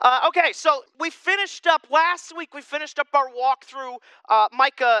Okay, so we finished up last week. We finished up our walk through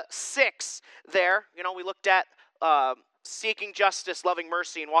Micah 6 there. We looked at seeking justice, loving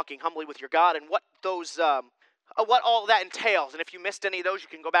mercy, and walking humbly with your God, and what all that entails. And if you missed any of those, you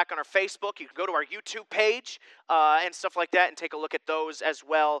can go back on our Facebook. You can go to our YouTube page and stuff like that, and take a look at those, as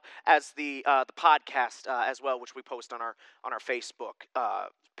well as the podcast as well, which we post on our Facebook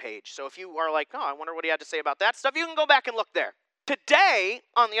page. So if you are like, oh, I wonder what he had to say about that stuff, you can go back and look there. Today,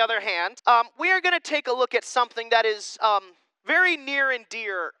 on the other hand, we are going to take a look at something that is very near and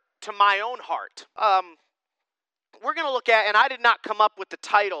dear to my own heart. We're going to look at, and I did not come up with the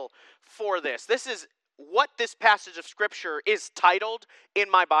title for this. This is what this passage of Scripture is titled in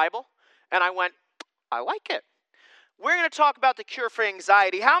my Bible, and I went, I like it. We're going to talk about the cure for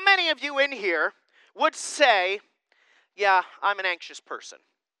anxiety. How many of you in here would say, yeah, I'm an anxious person?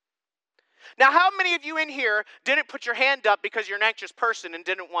 Now, how many of you in here didn't put your hand up because you're an anxious person and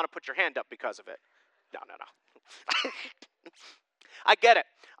didn't want to put your hand up because of it? No. I get it.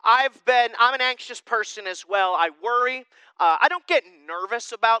 I'm an anxious person as well. I worry. I don't get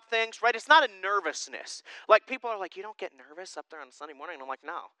nervous about things, right? It's not a nervousness. Like, people are like, you don't get nervous up there on Sunday morning? And I'm like,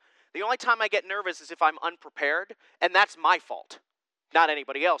 no. The only time I get nervous is if I'm unprepared, and that's my fault, not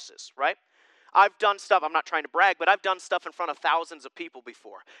anybody else's, right? I've done stuff, I'm not trying to brag, but I've done stuff in front of thousands of people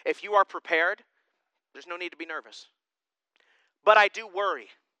before. If you are prepared, there's no need to be nervous. But I do worry.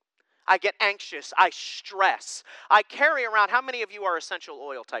 I get anxious. I stress. I carry around, how many of you are essential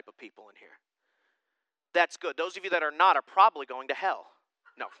oil type of people in here? That's good. Those of you that are not are probably going to hell.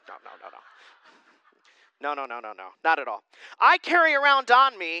 No. No, not at all. I carry around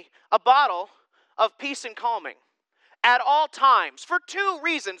on me a bottle of peace and calming at all times for two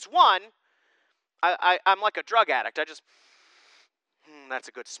reasons. One, I'm like a drug addict. That's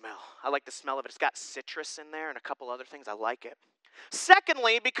a good smell. I like the smell of it. It's got citrus in there and a couple other things. I like it.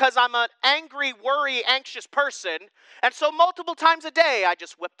 Secondly, because I'm an angry, worry, anxious person, and so multiple times a day, I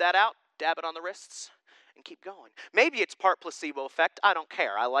just whip that out, dab it on the wrists, and keep going. Maybe it's part placebo effect. I don't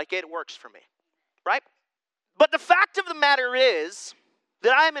care. I like it. It works for me, right? But the fact of the matter is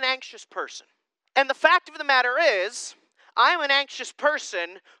that I'm an anxious person. And the fact of the matter is, I'm an anxious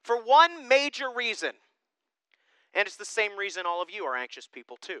person for one major reason. And it's the same reason all of you are anxious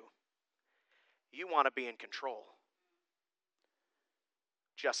people too. You want to be in control.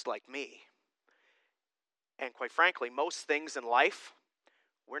 Just like me. And quite frankly, most things in life,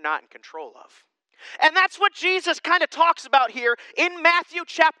 we're not in control of. And that's what Jesus kind of talks about here in Matthew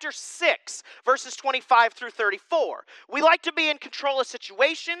chapter 6, verses 25 through 34. We like to be in control of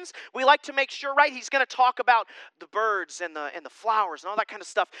situations. We like to make sure, right? He's going to talk about the birds and the flowers and all that kind of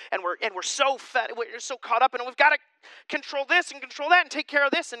stuff. And we're so we're so caught up, and we've got to control this and control that and take care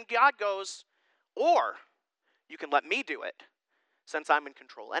of this. And God goes, or you can let me do it, since I'm in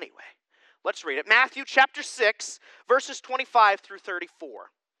control anyway. Let's read it. Matthew chapter 6, verses 25 through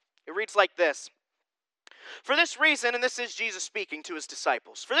 34. It reads like this. For this reason, and this is Jesus speaking to his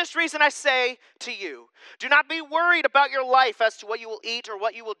disciples, for this reason I say to you, do not be worried about your life as to what you will eat or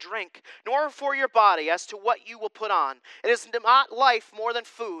what you will drink, nor for your body as to what you will put on. It is not life more than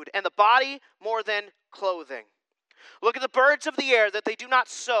food, and the body more than clothing. Look at the birds of the air, that they do not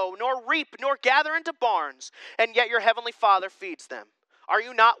sow, nor reap, nor gather into barns, and yet your heavenly Father feeds them. Are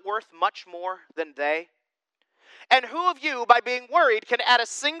you not worth much more than they? And who of you, by being worried, can add a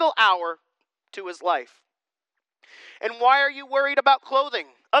single hour to his life? And why are you worried about clothing?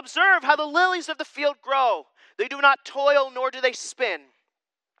 Observe how the lilies of the field grow. They do not toil, nor do they spin.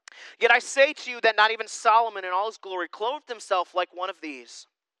 Yet I say to you that not even Solomon in all his glory clothed himself like one of these.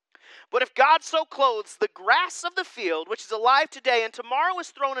 But if God so clothes the grass of the field, which is alive today and tomorrow is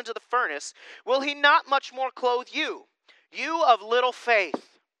thrown into the furnace, will he not much more clothe you, you of little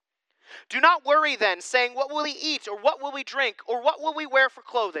faith? Do not worry then, saying, what will we eat, or what will we drink, or what will we wear for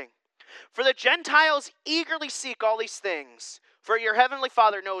clothing? For the Gentiles eagerly seek all these things, for your heavenly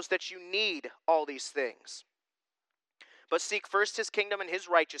Father knows that you need all these things. But seek first his kingdom and his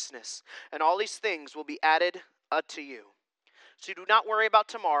righteousness, and all these things will be added unto you. So do not worry about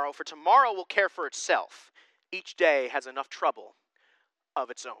tomorrow, for tomorrow will care for itself. Each day has enough trouble of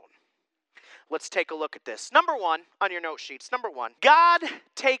its own. Let's take a look at this. Number one, on your note sheets, number one, God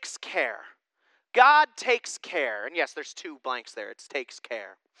takes care. God takes care. And yes, there's two blanks there. It takes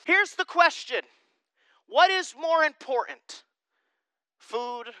care. Here's the question. What is more important?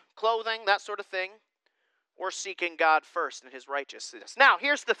 Food, clothing, that sort of thing, or seeking God first and his righteousness? Now,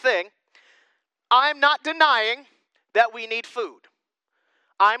 here's the thing. I'm not denying that we need food.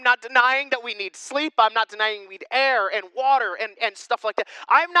 I'm not denying that we need sleep. I'm not denying we need air and water and stuff like that.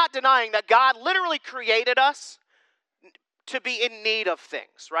 I'm not denying that God literally created us to be in need of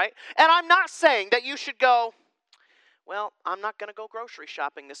things, right? And I'm not saying that you should go, well, I'm not going to go grocery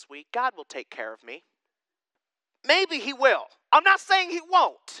shopping this week. God will take care of me. Maybe he will. I'm not saying he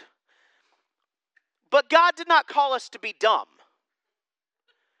won't. But God did not call us to be dumb.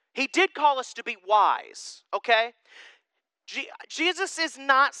 He did call us to be wise, okay? Jesus is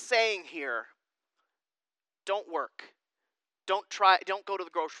not saying here, don't work. Don't go to the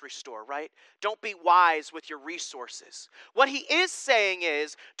grocery store, right? Don't be wise with your resources. What he is saying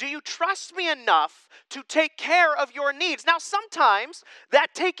is, do you trust me enough to take care of your needs? Now, sometimes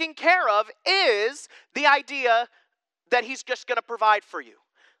that taking care of is the idea that he's just going to provide for you,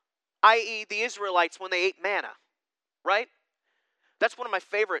 i.e. the Israelites when they ate manna, right? That's one of my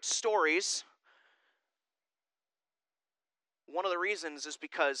favorite stories. One of the reasons is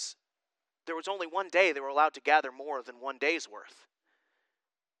because there was only one day they were allowed to gather more than one day's worth.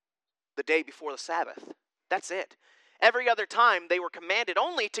 The day before the Sabbath. That's it. Every other time they were commanded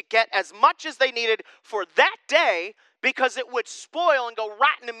only to get as much as they needed for that day because it would spoil and go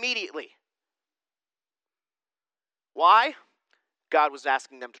rotten immediately. Why? God was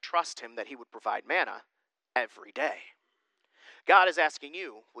asking them to trust him that he would provide manna every day. God is asking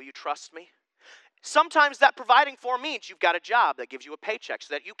you, will you trust me? Sometimes that providing for means you've got a job that gives you a paycheck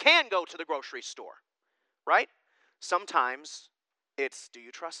so that you can go to the grocery store, right? Sometimes it's, do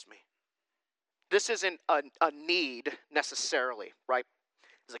you trust me? This isn't a need necessarily, right?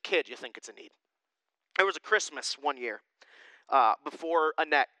 As a kid, you think it's a need. There was a Christmas one year before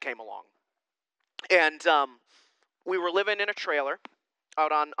Annette came along. And we were living in a trailer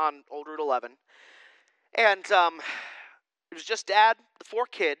out on Old Route 11. And it was just Dad, the 4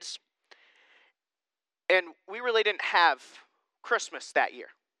 kids. And we really didn't have Christmas that year.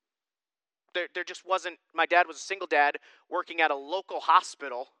 There just wasn't. My dad was a single dad working at a local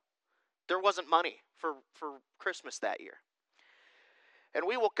hospital. There wasn't money for Christmas that year. And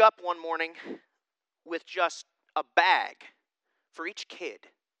we woke up one morning with just a bag for each kid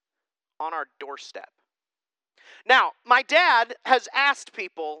on our doorstep. Now, my dad has asked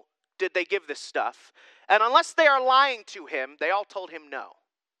people, did they give this stuff? And unless they are lying to him, they all told him no.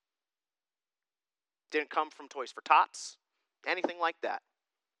 Didn't come from Toys for Tots, anything like that.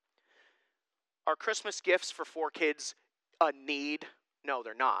 Are Christmas gifts for 4 kids a need? No,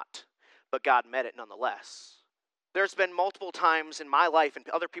 they're not. But God met it nonetheless. There's been multiple times in my life and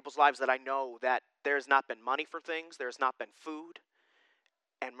other people's lives that I know that there's not been money for things, there's not been food,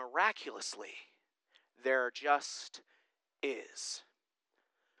 and miraculously, there just is.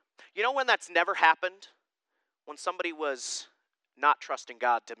 You know when that's never happened? When somebody was not trusting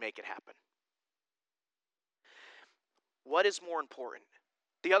God to make it happen. What is more important?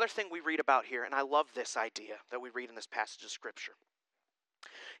 The other thing we read about here, and I love this idea that we read in this passage of Scripture.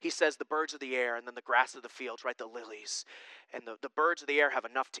 He says the birds of the air and then the grass of the fields, right, the lilies. And the birds of the air have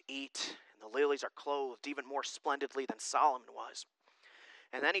enough to eat, and the lilies are clothed even more splendidly than Solomon was.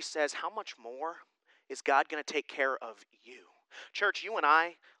 And then he says, how much more is God going to take care of you? Church, you and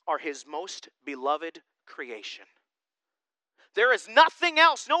I are his most beloved creation. There is nothing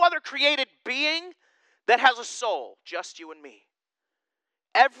else, no other created being that has a soul, just you and me.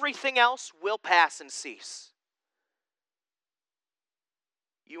 Everything else will pass and cease.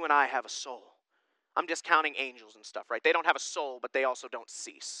 You and I have a soul. I'm just counting angels and stuff, right? They don't have a soul, but they also don't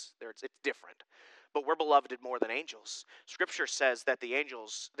cease. It's different. But we're beloved more than angels. Scripture says that the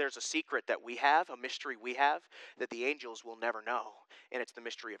angels, there's a secret that we have, a mystery we have, that the angels will never know. And it's the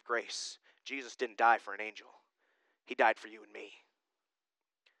mystery of grace. Jesus didn't die for an angel. He died for you and me.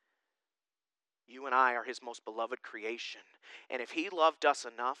 You and I are his most beloved creation. And if he loved us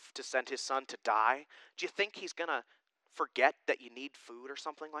enough to send his son to die, do you think he's going to forget that you need food or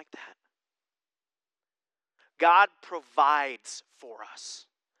something like that? God provides for us.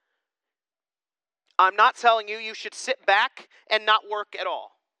 I'm not telling you you should sit back and not work at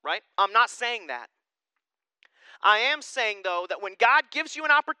all, right? I'm not saying that. I am saying, though, that when God gives you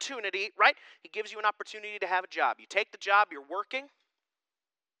an opportunity, right? He gives you an opportunity to have a job. You take the job, you're working,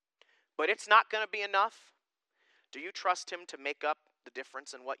 but it's not going to be enough. Do you trust him to make up the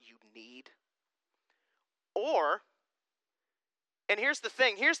difference in what you need? Or, and here's the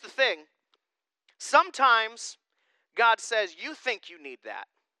thing, sometimes God says, you think you need that.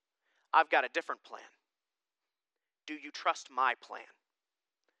 I've got a different plan. Do you trust my plan?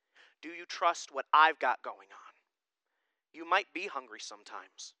 Do you trust what I've got going on? You might be hungry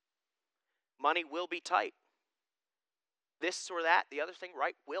sometimes. Money will be tight. This or that, the other thing,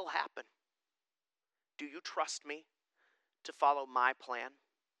 right, will happen. Do you trust me to follow my plan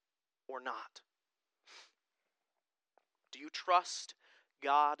or not? Do you trust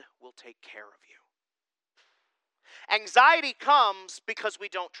God will take care of you? Anxiety comes because we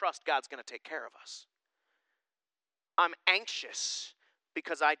don't trust God's going to take care of us. I'm anxious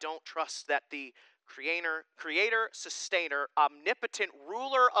because I don't trust that the creator, sustainer, omnipotent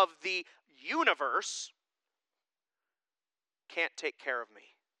ruler of the universe can't take care of me.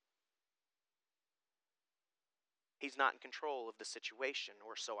 He's not in control of the situation,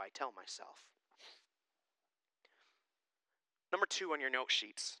 or so I tell myself. Number 2 on your note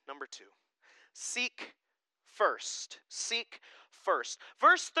sheets. Number 2. Seek first. Seek first.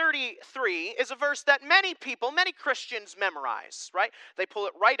 Verse 33 is a verse that many people, many Christians memorize, right? They pull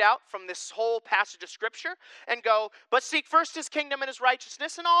it right out from this whole passage of Scripture and go, but seek first His kingdom and His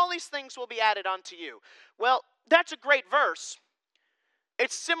righteousness, and all these things will be added unto you. Well, that's a great verse.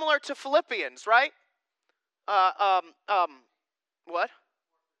 It's similar to Philippians, right? What?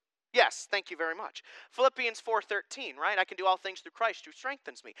 Yes, thank you very much. Philippians 4:13, right? I can do all things through Christ who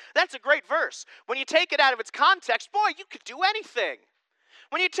strengthens me. That's a great verse. When you take it out of its context, boy, you could do anything.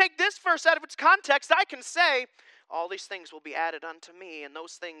 When you take this verse out of its context, I can say, all these things will be added unto me, and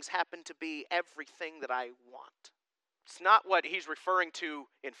those things happen to be everything that I want. It's not what he's referring to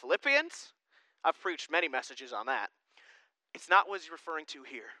in Philippians. I've preached many messages on that. It's not what he's referring to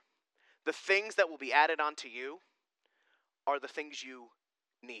here. The things that will be added unto you are the things you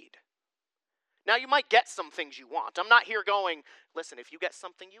need. Now, you might get some things you want. I'm not here going, listen, if you get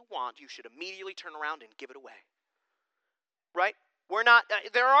something you want, you should immediately turn around and give it away. Right? We're not,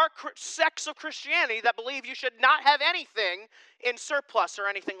 there are sects of Christianity that believe you should not have anything in surplus or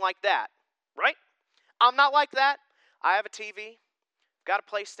anything like that. Right? I'm not like that. I have a TV, got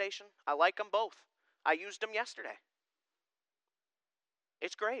a PlayStation. I like them both. I used them yesterday.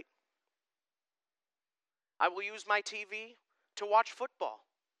 It's great. I will use my TV to watch football.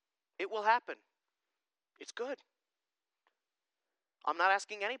 It will happen. It's good. I'm not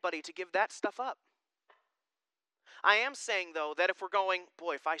asking anybody to give that stuff up. I am saying, though, that if we're going,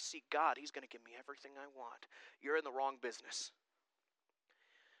 boy, if I seek God, He's going to give me everything I want, you're in the wrong business.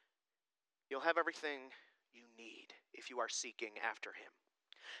 You'll have everything you need if you are seeking after Him.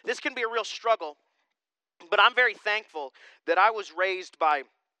 This can be a real struggle, but I'm very thankful that I was raised by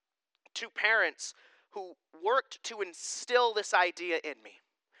 2 parents who worked to instill this idea in me.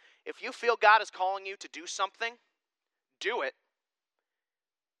 If you feel God is calling you to do something, do it.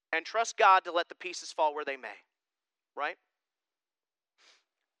 And trust God to let the pieces fall where they may. Right?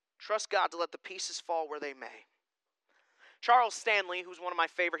 Trust God to let the pieces fall where they may. Charles Stanley, who's one of my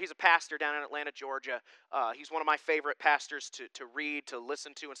favorite, he's a pastor down in Atlanta, Georgia. He's one of my favorite pastors to read, to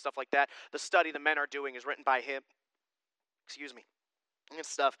listen to, and stuff like that. The study the men are doing is written by him. And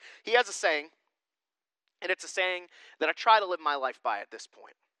stuff. He has a saying, and it's a saying that I try to live my life by at this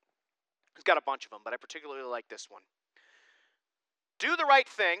point. He's got a bunch of them, but I particularly like this one. Do the right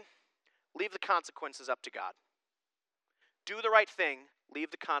thing, leave the consequences up to God. Do the right thing,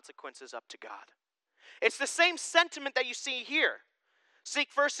 leave the consequences up to God. It's the same sentiment that you see here. Seek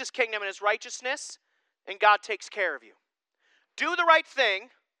first His kingdom and His righteousness, and God takes care of you. Do the right thing,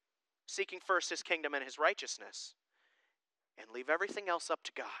 seeking first His kingdom and His righteousness, and leave everything else up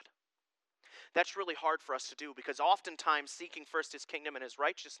to God. That's really hard for us to do because oftentimes seeking first His kingdom and His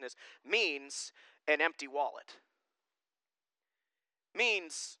righteousness means an empty wallet.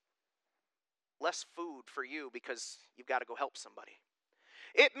 Means less food for you because you've got to go help somebody.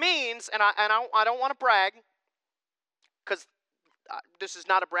 It means, and I don't want to brag because this is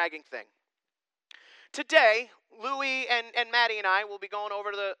not a bragging thing. Today, Louie and Maddie and I will be going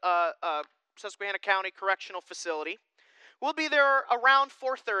over to the Susquehanna County Correctional Facility. We'll be there around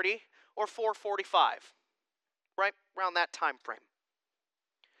 4:30 or 4:45, right around that time frame.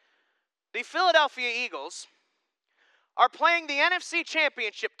 The Philadelphia Eagles are playing the NFC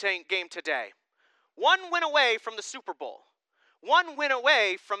Championship game today. 1 win away from the Super Bowl. 1 win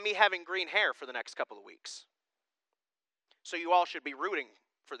away from me having green hair for the next couple of weeks. So you all should be rooting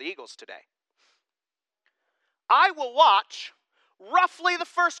for the Eagles today. I will watch roughly the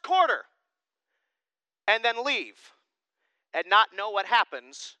first quarter and then leave and not know what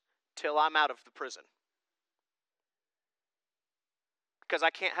happens till I'm out of the prison. Because I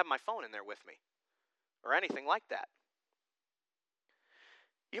can't have my phone in there with me or anything like that.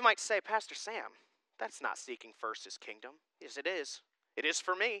 You might say, Pastor Sam, that's not seeking first His kingdom. Yes, it is. It is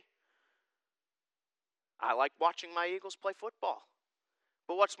for me. I like watching my Eagles play football.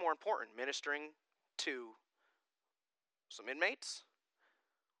 But what's more important, ministering to some inmates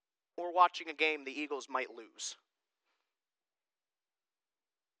or watching a game the Eagles might lose?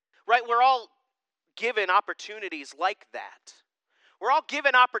 Right? We're all given opportunities like that. We're all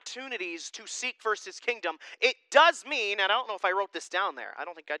given opportunities to seek first his kingdom. It does mean, and I don't know if I wrote this down there. I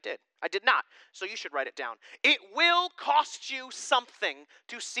don't think I did. I did not. So you should write it down. It will cost you something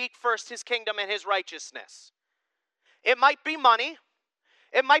to seek first his kingdom and his righteousness. It might be money.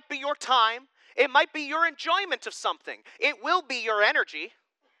 It might be your time. It might be your enjoyment of something. It will be your energy.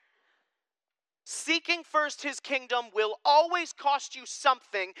 Seeking first his kingdom will always cost you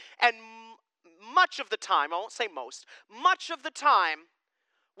something, and much of the time, I won't say most, much of the time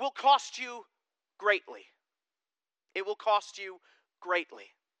will cost you greatly. It will cost you greatly.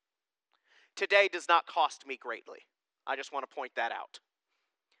 Today does not cost me greatly. I just want to point that out.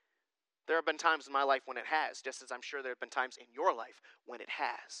 There have been times in my life when it has, just as I'm sure there have been times in your life when it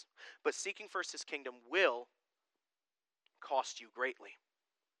has. But seeking first his kingdom will cost you greatly.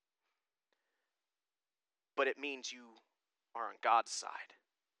 But it means you are on God's side.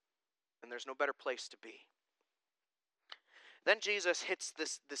 And there's no better place to be. Then Jesus hits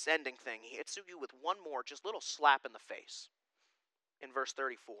this ending thing. He hits you with one more, just little slap in the face in verse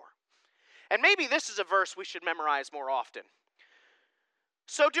 34. And maybe this is a verse we should memorize more often.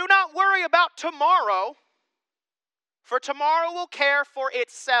 So do not worry about tomorrow, for tomorrow will care for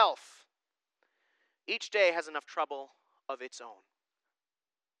itself. Each day has enough trouble of its own.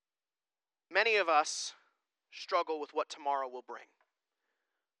 Many of us struggle with what tomorrow will bring.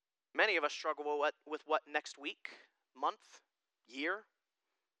 Many of us struggle with what next week, month, year.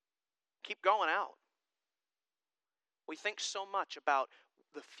 Keep going out. We think so much about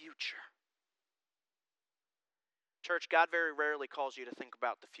the future. Church, God very rarely calls you to think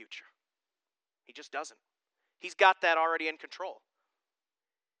about the future. He just doesn't. He's got that already in control.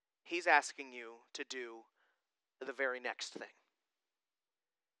 He's asking you to do the very next thing.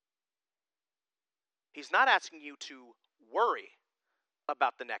 He's not asking you to worry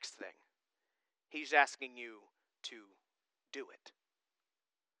about the next thing. He's asking you to do it.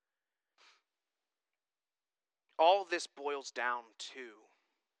 All this boils down to,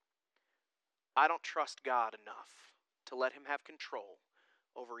 I don't trust God enough to let him have control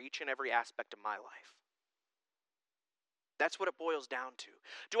over each and every aspect of my life. That's what it boils down to.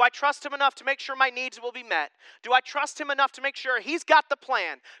 Do I trust him enough to make sure my needs will be met? Do I trust him enough to make sure he's got the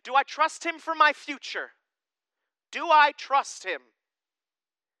plan? Do I trust him for my future? Do I trust him?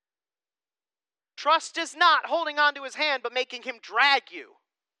 Trust is not holding on to his hand but making him drag you.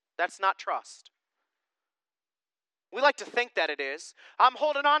 That's not trust. We like to think that it is. I'm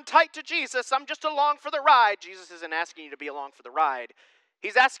holding on tight to Jesus. I'm just along for the ride. Jesus isn't asking you to be along for the ride.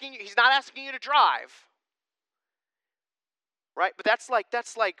 He's not asking you to drive. Right? But that's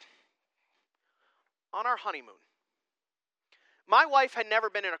like on our honeymoon. My wife had never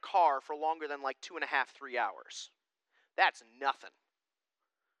been in a car for longer than like 2.5, 3 hours. That's nothing.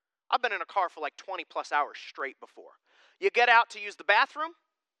 I've been in a car for like 20 plus hours straight before. You get out to use the bathroom,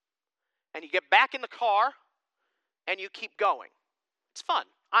 and you get back in the car, and you keep going. It's fun.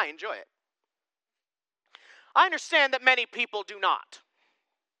 I enjoy it. I understand that many people do not.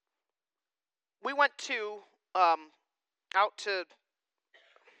 We went out to,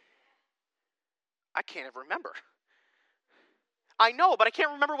 I can't even remember. I know, but I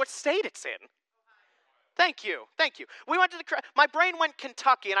can't remember what state it's in. Thank you. We went to my brain went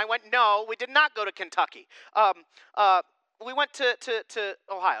Kentucky, and I went, no, we did not go to Kentucky. We went to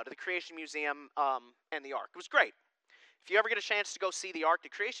Ohio, to the Creation Museum and the Ark. It was great. If you ever get a chance to go see the Ark, the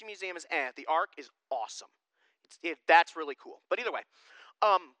Creation Museum is the Ark is awesome. That's really cool. But either way,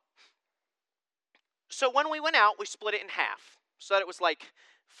 so when we went out, we split it in half, so that it was like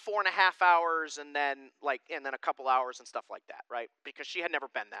 4.5 hours, and then a couple hours and stuff like that, right? Because she had never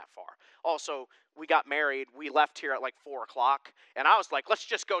been that far. Also, we got married. We left here at like 4 o'clock, and I was like, let's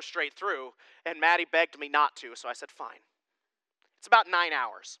just go straight through. And Maddie begged me not to, so I said, fine. It's about 9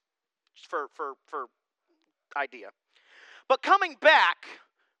 hours, just for idea. But coming back,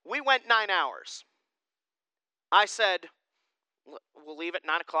 we went 9 hours. I said, we'll leave at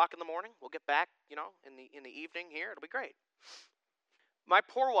 9 o'clock in the morning. We'll get back, in the evening here. It'll be great. My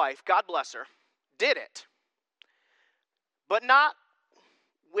poor wife, God bless her, did it, but not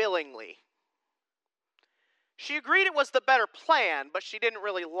willingly. She agreed it was the better plan, but she didn't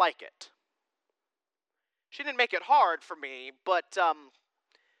really like it. She didn't make it hard for me, but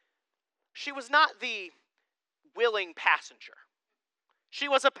she was not the willing passenger. She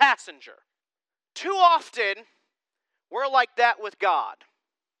was a passenger. Too often, we're like that with God.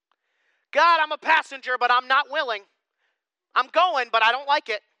 God, I'm a passenger, but I'm not willing. I'm going, but I don't like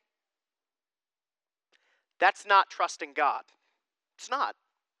it. That's not trusting God. It's not.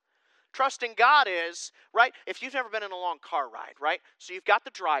 Trusting God is, right? If you've never been in a long car ride, right? So you've got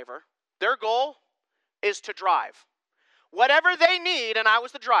the driver. Their goal is to drive. whatever they need, and I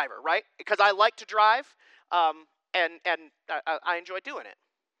was the driver, right? Because I like to drive, and I enjoy doing it.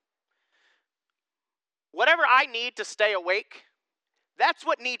 Whatever I need to stay awake, that's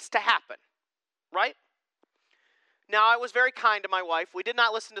what needs to happen, right? Now, I was very kind to my wife. We did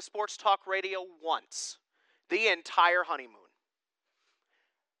not listen to sports talk radio once the entire honeymoon.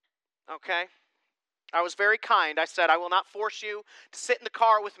 Okay? I was very kind. I said, I will not force you to sit in the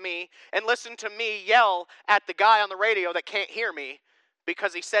car with me and listen to me yell at the guy on the radio that can't hear me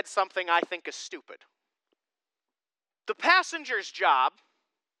because he said something I think is stupid. The passenger's job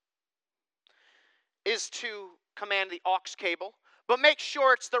is to command the aux cable, but make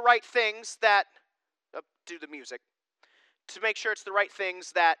sure it's the right things that, do the music, to make sure it's the right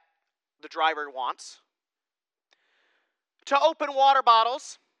things that the driver wants, to open water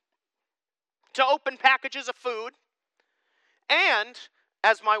bottles, to open packages of food, and,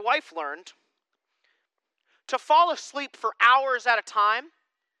 as my wife learned, to fall asleep for hours at a time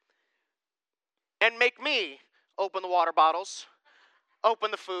and make me open the water bottles,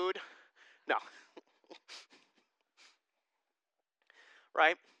 open the food. No.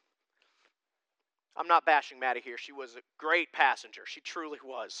 Right? I'm not bashing Maddie here. She was a great passenger. She truly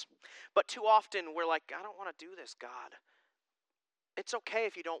was. But too often we're like, I don't want to do this, God. It's okay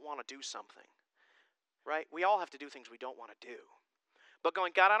if you don't want to do something. Right? We all have to do things we don't want to do. But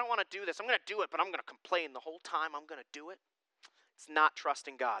going, God, I don't want to do this. I'm going to do it, but I'm going to complain the whole time I'm going to do it. It's not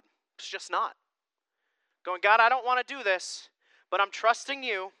trusting God. It's just not. Going, God, I don't want to do this, but I'm trusting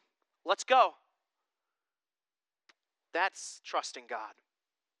you. Let's go. That's trusting God.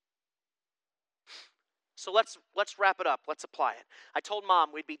 So let's wrap it up. Let's apply it. I told Mom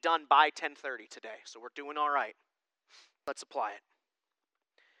we'd be done by 10:30 today, so we're doing all right. Let's apply it.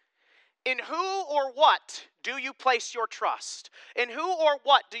 In who or what do you place your trust? In who or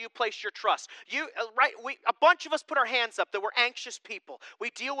what do you place your trust? A bunch of us put our hands up that we're anxious people. We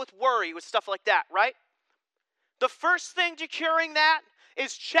deal with worry, with stuff like that, right? The first thing to curing that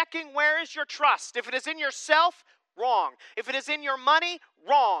is checking where is your trust. If it is in yourself, wrong. If it is in your money,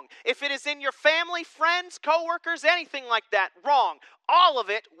 wrong. If it is in your family, friends, coworkers, anything like that, wrong. All of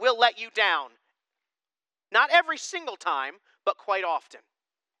it will let you down. Not every single time, but quite often.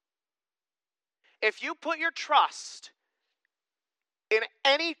 If you put your trust in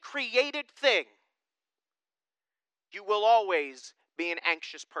any created thing, you will always be an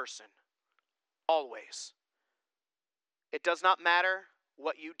anxious person. Always. It does not matter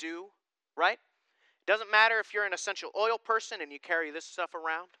what you do, right? It doesn't matter if you're an essential oil person and you carry this stuff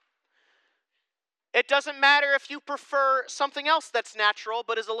around. It doesn't matter if you prefer something else that's natural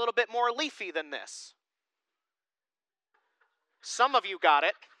but is a little bit more leafy than this. Some of you got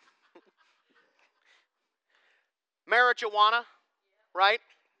it. Marijuana, right?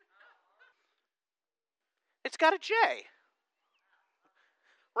 It's got a J,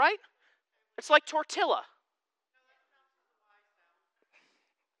 right? It's like tortilla.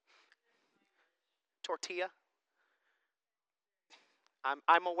 Tortilla.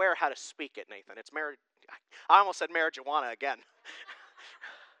 I'm aware how to speak it, Nathan. I almost said marijuana again.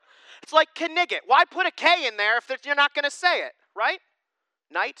 It's like Knigget. Why put a K in there if you're not going to say it, right?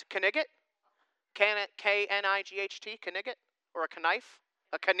 Night, Knigget. K-N-I-G-H-T, Knigget? Or a knife?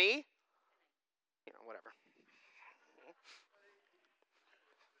 A knee? Whatever.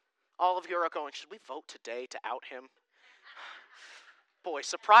 All of you are going, should we vote today to out him? Boy,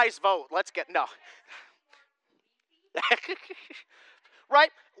 surprise vote. No.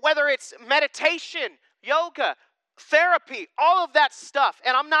 Right? Whether it's meditation, yoga, therapy, all of that stuff.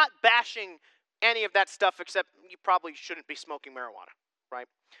 And I'm not bashing any of that stuff except you probably shouldn't be smoking marijuana, right?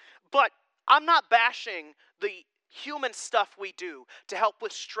 But I'm not bashing the human stuff we do to help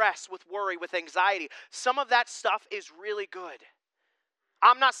with stress, with worry, with anxiety. Some of that stuff is really good.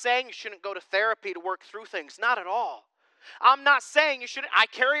 I'm not saying you shouldn't go to therapy to work through things. Not at all. I'm not saying you shouldn't. I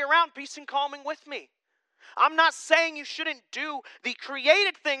carry around peace and calming with me. I'm not saying you shouldn't do the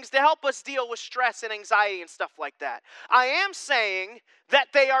created things to help us deal with stress and anxiety and stuff like that. I am saying that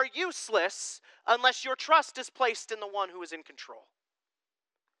they are useless unless your trust is placed in the one who is in control.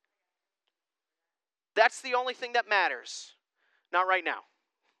 That's the only thing that matters. Not right now.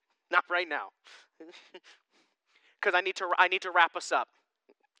 Not right now. Because I need to wrap us up.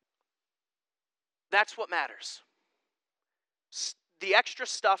 That's what matters. The extra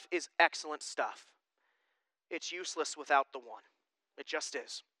stuff is excellent stuff. It's useless without the one. It just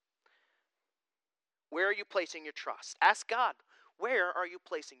is. Where are you placing your trust? Ask God, where are you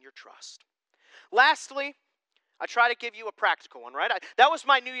placing your trust? Lastly, I try to give you a practical one, right? That was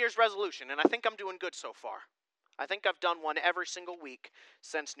my New Year's resolution, and I think I'm doing good so far. I think I've done one every single week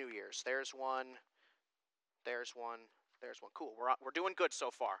since New Year's. There's one. There's one. There's one. Cool. We're doing good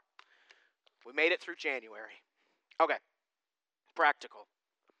so far. We made it through January. Okay. Practical.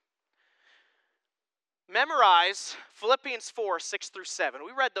 Memorize Philippians 4, 6 through 7.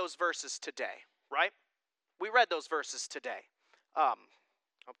 We read those verses today, right? We read those verses today.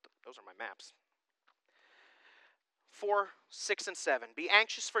 Those are my maps. 4, 6, and 7. Be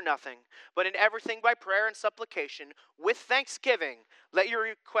anxious for nothing, but in everything by prayer and supplication, with thanksgiving, let your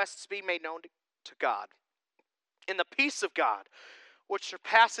requests be made known to God. In the peace of God, which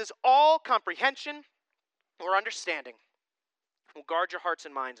surpasses all comprehension or understanding, will guard your hearts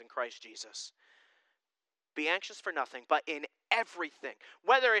and minds in Christ Jesus. Be anxious for nothing, but in everything,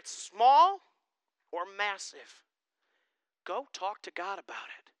 whether it's small or massive, go talk to God about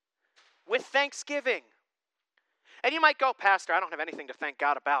it with thanksgiving. And you might go, Pastor, I don't have anything to thank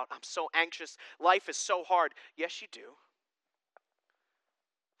God about. I'm so anxious. Life is so hard. Yes, you do.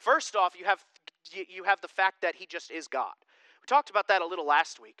 First off, you have the fact that he just is God. We talked about that a little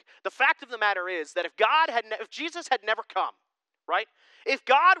last week. The fact of the matter is that if Jesus had never come, right? If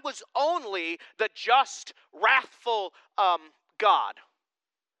God was only the just, wrathful God,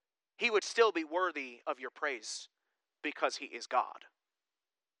 he would still be worthy of your praise because he is God.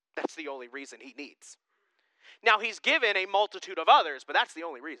 That's the only reason he needs. Now, he's given a multitude of others, but that's the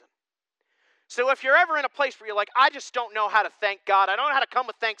only reason. So if you're ever in a place where you're like, I just don't know how to thank God, I don't know how to come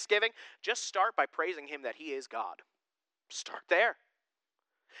with thanksgiving, just start by praising him that he is God. Start there.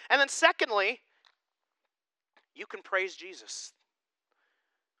 And then secondly, you can praise Jesus.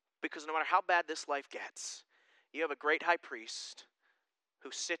 Because no matter how bad this life gets, you have a great high priest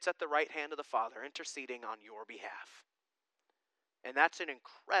who sits at the right hand of the Father interceding on your behalf. And that's an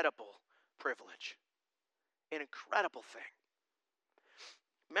incredible privilege. An incredible thing.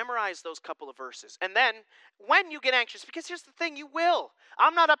 Memorize those couple of verses. And then, when you get anxious, because here's the thing, you will.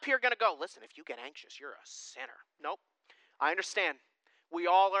 I'm not up here going to go, listen, if you get anxious, you're a sinner. Nope. I understand. We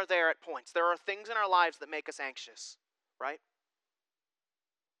all are there at points. There are things in our lives that make us anxious, right?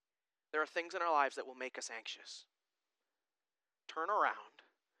 There are things in our lives that will make us anxious. Turn around,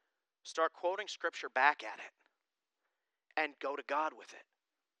 start quoting Scripture back at it, and go to God with it.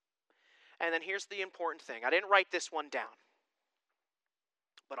 And then here's the important thing. I didn't write this one down,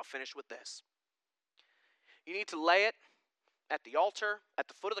 but I'll finish with this. You need to lay it at the altar, at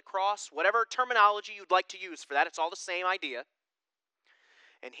the foot of the cross, whatever terminology you'd like to use for that. It's all the same idea.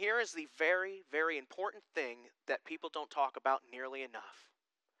 And here is the very, very important thing that people don't talk about nearly enough.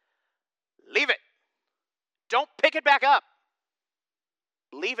 Leave it. Don't pick it back up.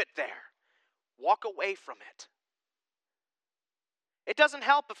 Leave it there. Walk away from it. It doesn't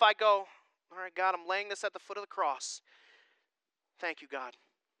help if I go, all right, God, I'm laying this at the foot of the cross. Thank you, God.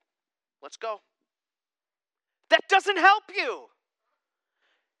 Let's go. That doesn't help you.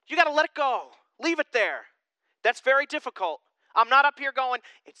 You got to let it go. Leave it there. That's very difficult. I'm not up here going,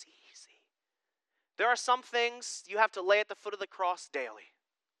 it's easy. There are some things you have to lay at the foot of the cross daily.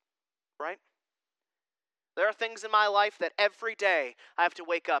 Right? There are things in my life that every day I have to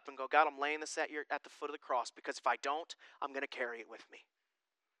wake up and go, God, I'm laying this at the foot of the cross, because if I don't, I'm going to carry it with me.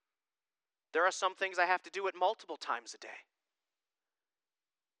 There are some things I have to do it multiple times a day.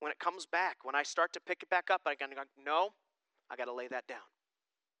 When it comes back, when I start to pick it back up, I go, no, I got to lay that down.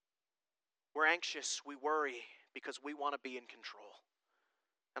 We're anxious, we worry, because we want to be in control.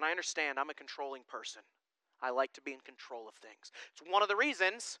 And I understand I'm a controlling person. I like to be in control of things. It's one of the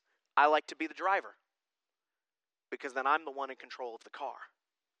reasons I like to be the driver, because then I'm the one in control of the car.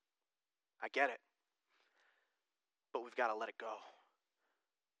 I get it. But we've got to let it go.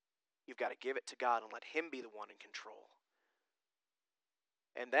 You've got to give it to God and let him be the one in control.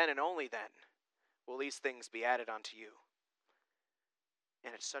 And then and only then will these things be added unto you.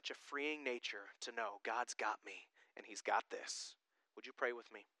 And it's such a freeing nature to know God's got me and he's got this. Would you pray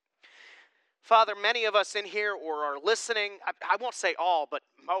with me? Father, many of us in here or are listening, I won't say all, but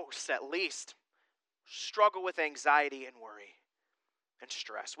most at least, struggle with anxiety and worry and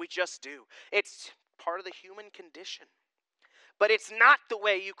stress. We just do. It's part of the human condition. But it's not the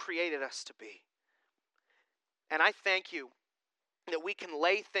way you created us to be. And I thank you that we can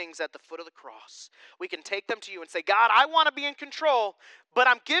lay things at the foot of the cross. We can take them to you and say, God, I want to be in control, but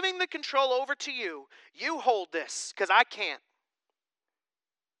I'm giving the control over to you. You hold this, because I can't.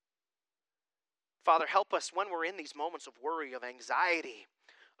 Father, help us when we're in these moments of worry, of anxiety,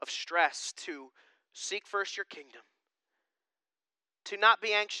 of stress, to seek first your kingdom. To not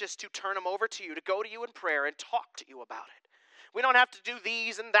be anxious to turn them over to you, to go to you in prayer and talk to you about it. We don't have to do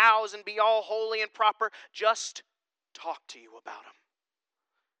these and thous and be all holy and proper. Just talk to you about them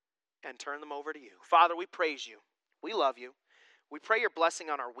and turn them over to you. Father, we praise you. We love you. We pray your blessing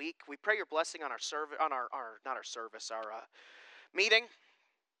on our week. We pray your blessing on our service, on our not our service, our meeting.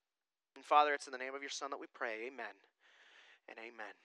 And Father, it's in the name of your Son that we pray. Amen and amen.